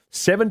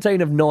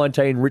 17 of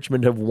 19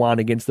 Richmond have won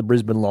against the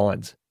Brisbane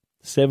Lions.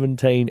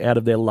 17 out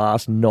of their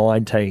last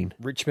 19.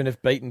 Richmond have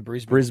beaten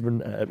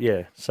Brisbane.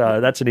 Yeah. So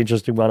that's an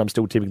interesting one. I'm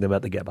still tipping them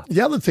at the Gabba.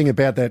 The other thing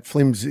about that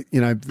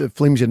the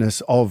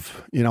flimsiness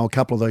of, a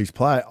couple of these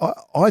players,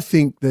 I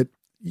think that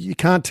you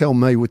can't tell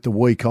me with the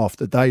week off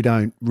that they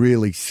don't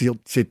really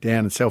sit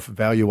down and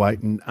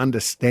self-evaluate and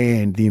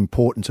understand the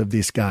importance of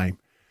this game.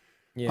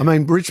 Yeah. I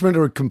mean, Richmond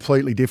are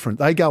completely different.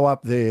 They go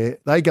up there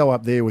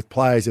with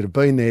players that have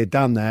been there,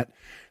 done that.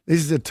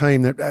 This is a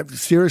team that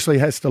seriously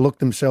has to look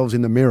themselves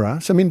in the mirror,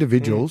 some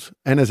individuals,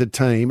 and as a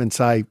team, and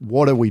say,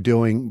 what are we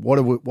doing? What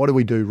do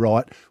we do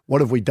right? What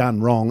have we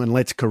done wrong? And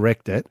let's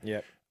correct it.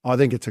 Yep. I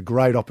think it's a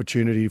great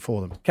opportunity for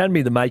them. Can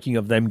be the making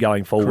of them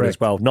going forward as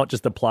well. Not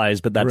just the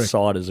players, but that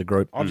side as a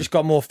group. I've just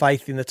got more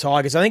faith in the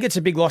Tigers. I think it's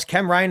a big loss.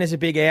 Cam Rayner's a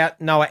big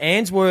out. Noah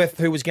Answorth,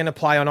 who was going to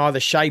play on either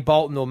Shea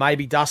Bolton or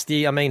maybe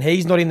Dusty. I mean,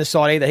 he's not in the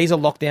side either. He's a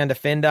lockdown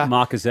defender.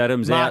 Marcus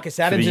Adams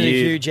is a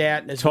huge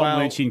out as well. Tom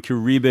Lynch in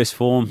career best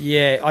form.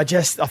 Yeah, I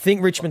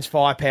think Richmond's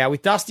firepower.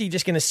 With Dusty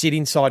just going to sit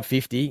inside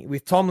 50,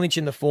 with Tom Lynch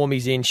in the form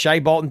he's in, Shea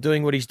Bolton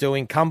doing what he's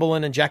doing,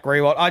 Cumberland and Jack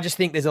Rewalt, I just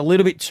think there's a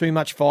little bit too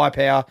much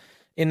firepower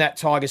in that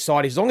Tigers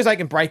side. As long as they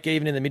can break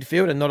even in the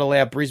midfield and not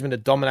allow Brisbane to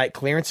dominate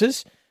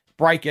clearances,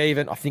 break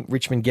even, I think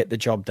Richmond get the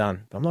job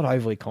done. I'm not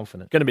overly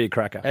confident. Going to be a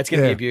cracker. It's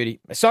going to be a beauty.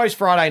 So is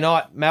Friday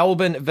night,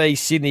 Melbourne v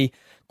Sydney,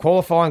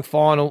 qualifying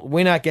final.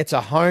 Winner gets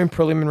a home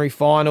preliminary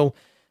final.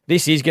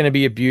 This is going to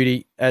be a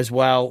beauty as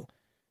well.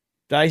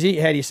 Daisy,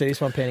 how do you see this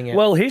one panning out?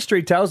 Well,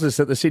 history tells us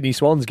that the Sydney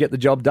Swans get the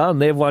job done.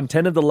 They've won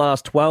 10 of the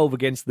last 12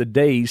 against the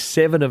D's,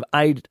 7 of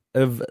 8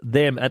 of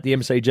them at the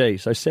MCG.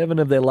 So 7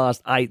 of their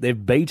last 8,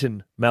 they've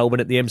beaten Melbourne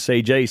at the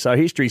MCG. So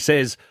history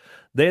says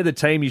they're the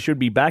team you should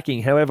be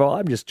backing. However,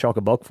 I'm just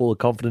chock-a-block full of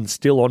confidence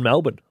still on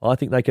Melbourne. I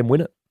think they can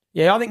win it.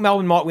 Yeah, I think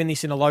Melbourne might win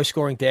this in a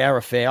low-scoring Dower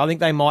affair. I think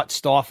they might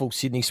stifle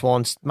Sydney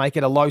Swans, make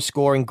it a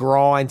low-scoring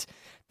grind.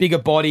 bigger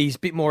bodies,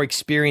 bit more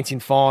experience in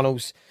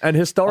finals. And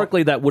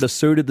historically, that would have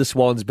suited the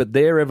Swans, but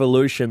their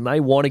evolution, they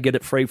want to get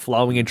it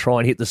free-flowing and try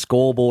and hit the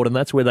scoreboard, and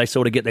that's where they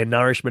sort of get their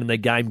nourishment and their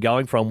game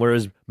going from,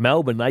 whereas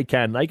Melbourne, they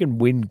can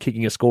win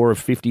kicking a score of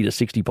 50 to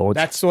 60 points.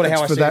 That's sort of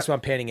how I see this one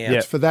panning out.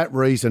 It's for that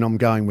reason I'm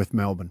going with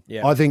Melbourne.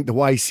 Yeah. I think the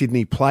way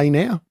Sydney play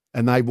now,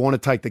 and they want to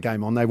take the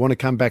game on, they want to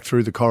come back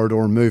through the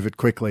corridor and move it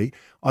quickly.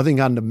 I think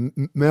under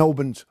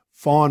Melbourne's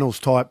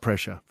finals-type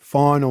pressure,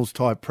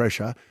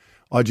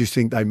 I just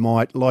think they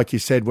might, like you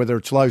said, whether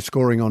it's low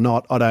scoring or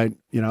not, I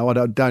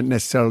don't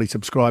necessarily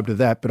subscribe to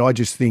that, but I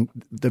just think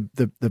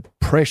the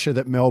pressure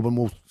that Melbourne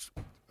will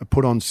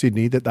put on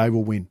Sydney, that they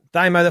will win.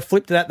 Damo, the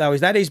flip to that, though,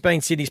 is that has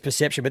been Sydney's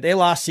perception, but their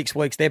last 6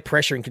 weeks, their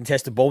pressure and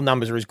contested ball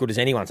numbers are as good as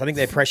anyone's. I think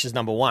their pressure's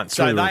number one.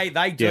 So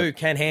they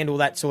can handle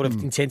that sort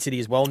of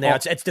intensity as well now.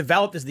 It's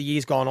developed as the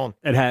year's gone on.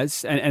 It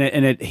has,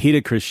 and it hit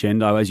a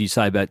crescendo, as you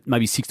say, about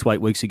maybe 6 to 8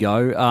 weeks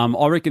ago.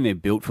 I reckon they're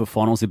built for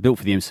finals. They're built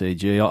for the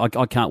MCG.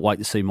 I can't wait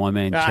to see my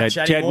man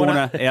Chad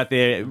Warner out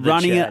there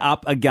running it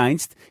up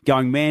against,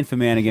 going man for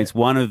man against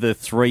one of the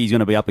three he's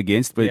going to be up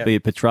against, be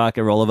it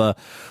Petrarca, Oliver,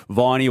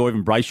 Viney, or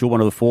even Brayshaw, one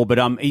of the four. But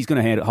he's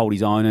going to hold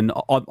his own, and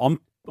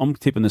I'm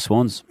tipping the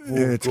Swans.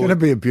 Yeah, it's going to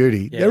be a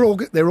beauty. Yeah. They're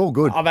all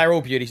good. Oh, they're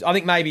all beauties. I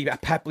think maybe a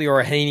Papley or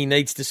a Heaney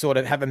needs to sort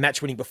of have a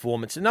match-winning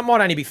performance. And that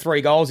might only be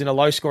 3 goals in a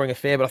low-scoring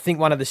affair, but I think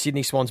one of the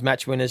Sydney Swans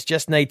match winners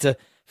just need to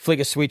flick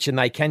a switch and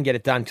they can get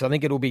it done because I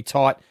think it'll be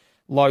tight,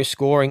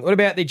 low-scoring. What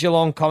about the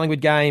Geelong-Collingwood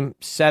game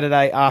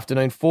Saturday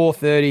afternoon,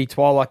 4:30,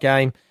 twilight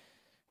game?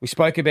 We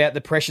spoke about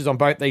the pressures on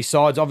both these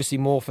sides, obviously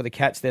more for the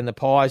Cats than the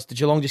Pies. Did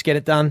Geelong just get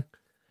it done?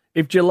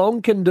 If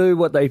Geelong can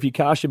do if you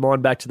cast your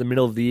mind back to the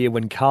middle of the year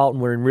when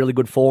Carlton were in really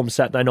good form,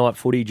 Saturday night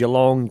footy,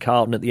 Geelong,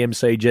 Carlton at the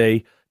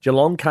MCG,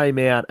 Geelong came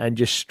out and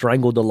just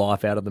strangled the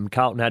life out of them.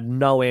 Carlton had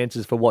no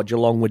answers for what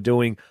Geelong were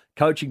doing.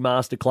 Coaching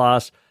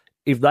masterclass.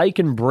 If they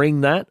can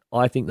bring that,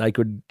 I think they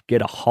could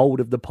get a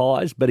hold of the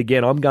Pies. But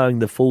again, I'm going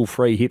the full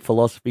free hit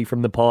philosophy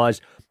from the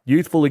Pies.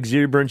 Youthful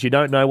exuberance, you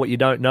don't know what you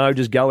don't know.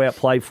 Just go out,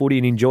 play footy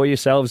and enjoy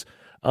yourselves.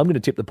 I'm going to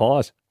tip the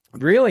Pies.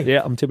 Really?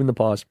 Yeah, I'm tipping the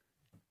Pies.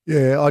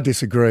 Yeah, I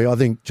disagree. I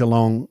think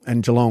Geelong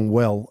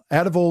well.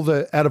 Out of all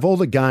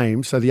the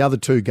games, so the other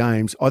 2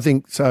 games, I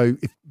think so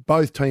if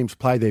both teams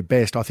play their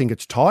best, I think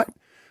it's tight.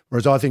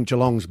 Whereas I think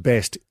Geelong's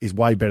best is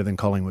way better than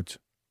Collingwood's.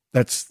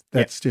 That's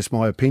just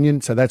my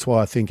opinion. So that's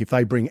why I think if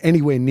they bring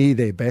anywhere near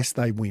their best,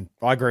 they win.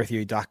 I agree with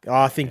you, Duck.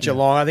 I think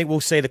Geelong, I think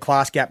we'll see the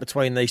class gap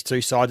between these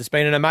two sides. It's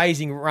been an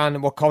amazing run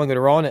what Collingwood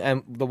are on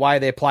and the way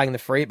they're playing the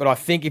free. But I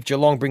think if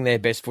Geelong bring their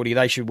best footy,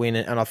 they should win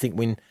it. And I think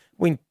win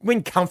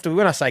comfortably.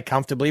 When I say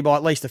comfortably, by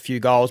at least a few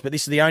goals. But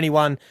this is the only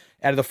one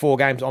out of the 4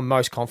 games I'm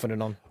most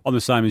confident on. I'm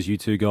the same as you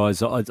two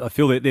guys. I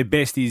feel that their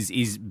best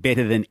is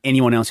better than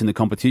anyone else in the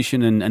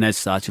competition, and as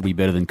such, it'll be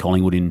better than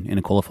Collingwood in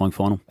a qualifying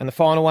final. And the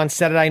final one,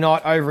 Saturday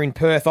night over in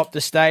Perth,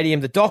 Optus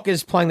Stadium. The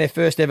Dockers playing their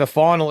first ever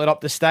final at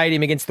Optus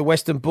Stadium against the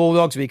Western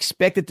Bulldogs. We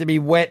expect it to be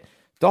wet.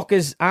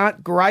 Dockers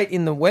aren't great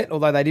in the wet,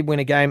 although they did win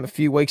a game a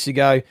few weeks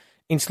ago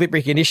in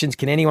slippery conditions.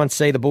 Can anyone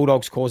see the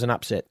Bulldogs cause an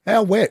upset?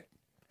 How wet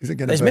is it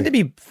going to be? There's meant to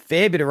be a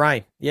fair bit of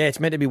rain. Yeah, it's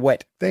meant to be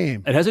wet.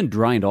 Damn. It hasn't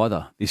drained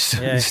either, this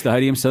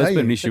stadium, so that's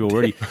been an issue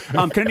already.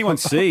 Can anyone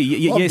see?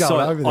 Yes,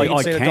 I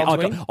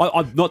can.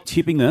 I'm not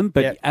tipping them,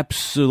 but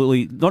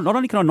absolutely. Not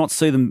only can I not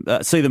see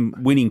them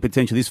winning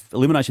potentially this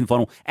elimination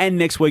final and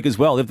next week as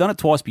well. They've done it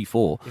twice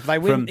before.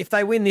 If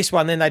they win this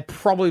one, then they'd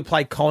probably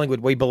play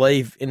Collingwood, we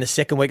believe, in the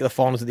second week of the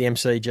finals of the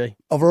MCG.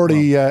 I've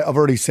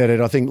already said it.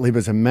 I think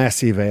Libba's a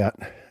massive out.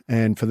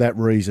 And for that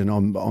reason,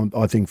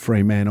 I think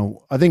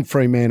Fremantle.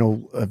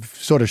 Have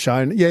sort of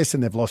shown, yes,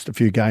 and they've lost a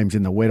few games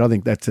in the wet. I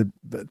think that's a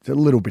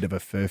little bit of a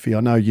furphy.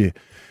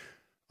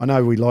 I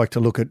know we like to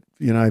look at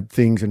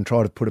things and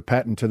try to put a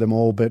pattern to them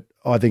all, but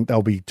I think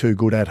they'll be too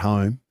good at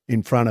home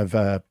in front of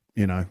a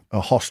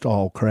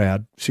hostile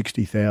crowd,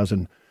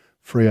 60,000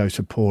 Freo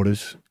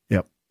supporters.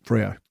 Yep,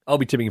 Freo. I'll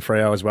be tipping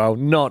Freo as well.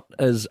 Not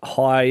as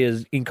high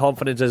in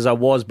confidence as I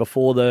was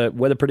before the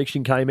weather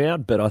prediction came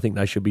out, but I think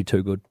they should be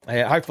too good.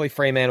 Yeah, hopefully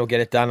Fremantle will get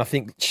it done. I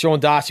think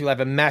Sean Darcy will have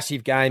a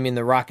massive game in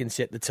the ruck and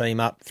set the team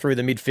up through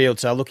the midfield,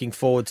 so looking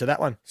forward to that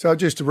one. So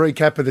just to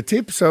recap of the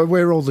tip, so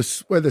we're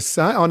the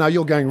same. Oh, no,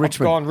 you're going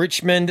Richmond. I've gone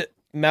Richmond,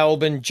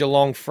 Melbourne,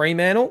 Geelong,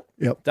 Fremantle.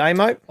 Yep.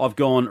 Damo? I've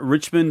gone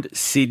Richmond,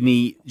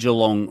 Sydney,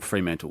 Geelong,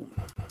 Fremantle.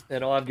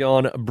 And I've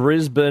gone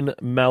Brisbane,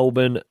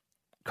 Melbourne,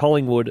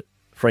 Collingwood,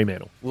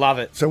 Fremantle. Love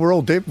it. So we're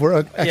all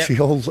we're actually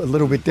all a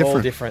little bit different.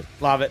 All different.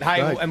 Love it.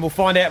 Hey, and we'll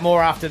find out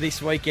more after this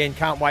weekend.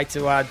 Can't wait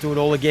to do it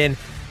all again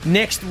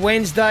next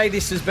Wednesday.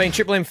 This has been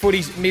Triple M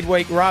Footy's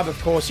Midweek Rub.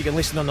 Of course, you can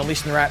listen on the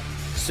Listener app.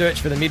 Search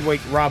for the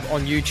Midweek Rub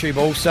on YouTube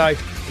also.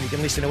 And you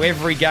can listen to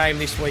every game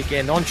this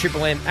weekend on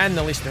Triple M and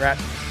the Listener app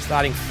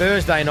starting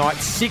Thursday night,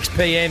 6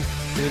 p.m.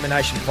 The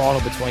elimination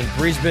final between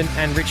Brisbane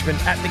and Richmond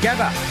at the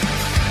Gabba.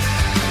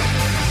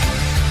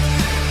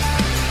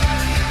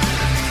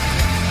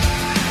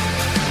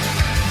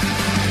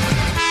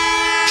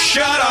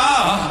 Shut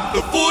up!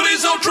 The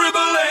footy's on Triple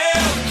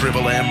M!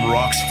 Triple M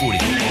rocks footy.